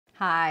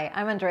Hi,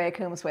 I'm Andrea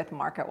Coombs with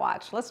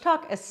MarketWatch. Let's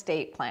talk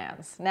estate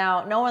plans.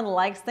 Now, no one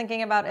likes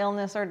thinking about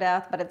illness or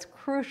death, but it's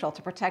crucial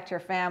to protect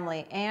your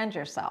family and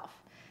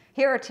yourself.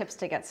 Here are tips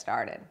to get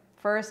started.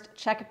 First,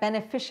 check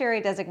beneficiary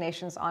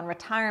designations on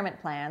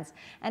retirement plans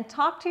and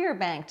talk to your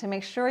bank to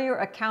make sure your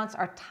accounts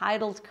are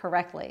titled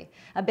correctly.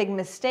 A big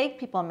mistake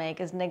people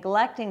make is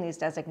neglecting these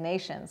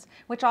designations,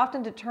 which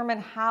often determine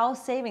how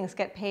savings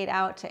get paid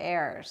out to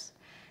heirs.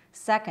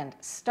 Second,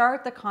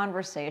 start the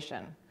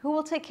conversation. Who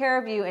will take care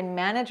of you and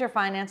manage your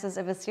finances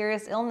if a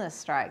serious illness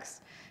strikes?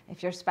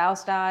 If your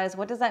spouse dies,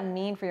 what does that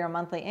mean for your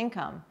monthly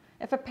income?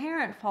 If a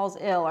parent falls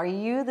ill, are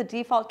you the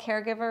default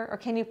caregiver, or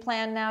can you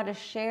plan now to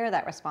share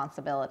that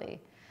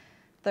responsibility?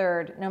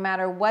 Third, no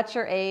matter what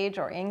your age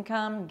or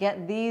income,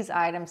 get these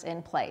items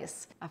in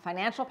place. A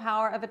financial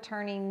power of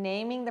attorney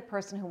naming the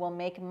person who will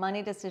make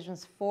money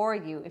decisions for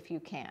you if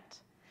you can't.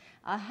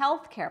 A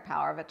healthcare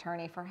power of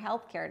attorney for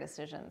healthcare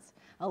decisions,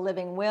 a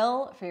living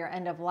will for your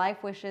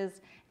end-of-life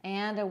wishes,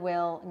 and a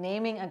will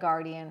naming a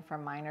guardian for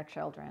minor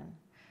children.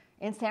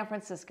 In San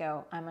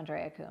Francisco, I'm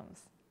Andrea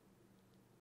Coombs.